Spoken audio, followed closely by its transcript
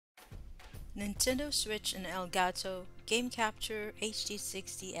Nintendo Switch and Elgato Game Capture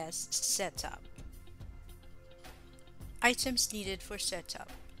HD60 S setup. Items needed for setup: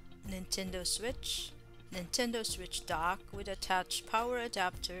 Nintendo Switch dock with attached power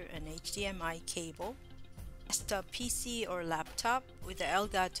adapter and HDMI cable, desktop PC or laptop with the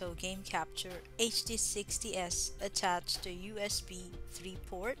Elgato Game Capture HD60 S attached to USB 3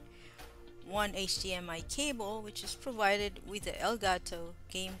 port, one HDMI cable which is provided with the Elgato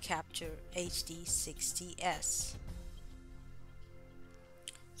Game Capture HD60 S.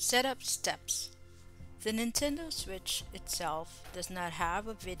 Setup steps. The Nintendo Switch itself does not have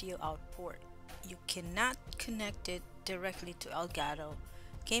a video out port. You cannot connect it directly to Elgato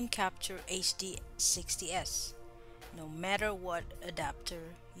Game Capture HD60 S, no matter what adapter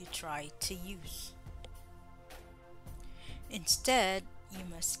you try to use. Instead, you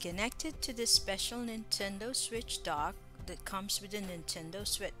must connect it to the special Nintendo Switch dock that comes with the Nintendo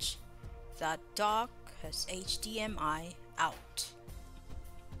Switch. That dock has HDMI out.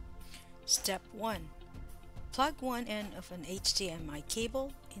 Step 1. Plug one end of an HDMI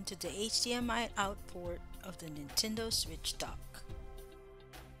cable into the HDMI out port of the Nintendo Switch dock.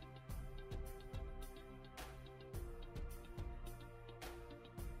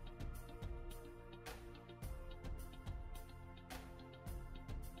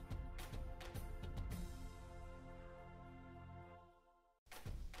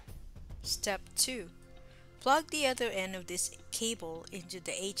 Step 2. Plug the other end of this cable into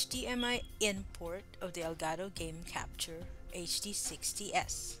the HDMI in port of the Elgato Game Capture HD60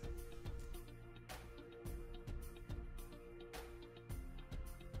 S.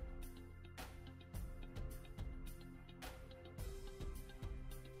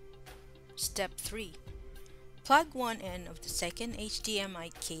 Step 3. Plug one end of the second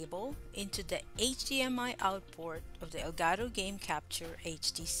HDMI cable into the HDMI out port of the Elgato Game Capture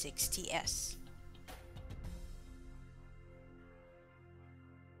HD60 S.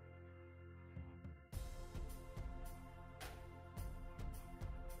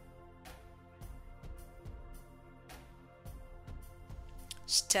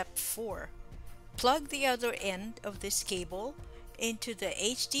 Step 4. Plug the other end of this cable into the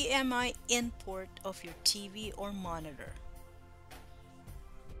HDMI in port of your TV or monitor.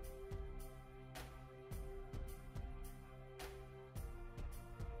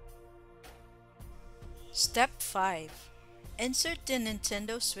 Step 5. Insert the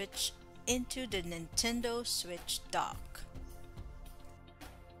Nintendo Switch into the Nintendo Switch dock.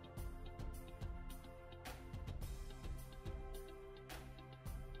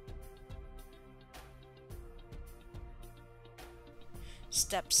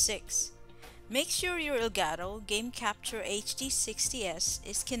 Step 6. Make sure your Elgato Game Capture HD60 S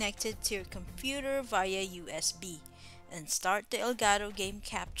is connected to your computer via USB and start the Elgato Game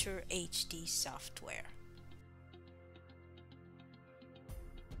Capture HD software.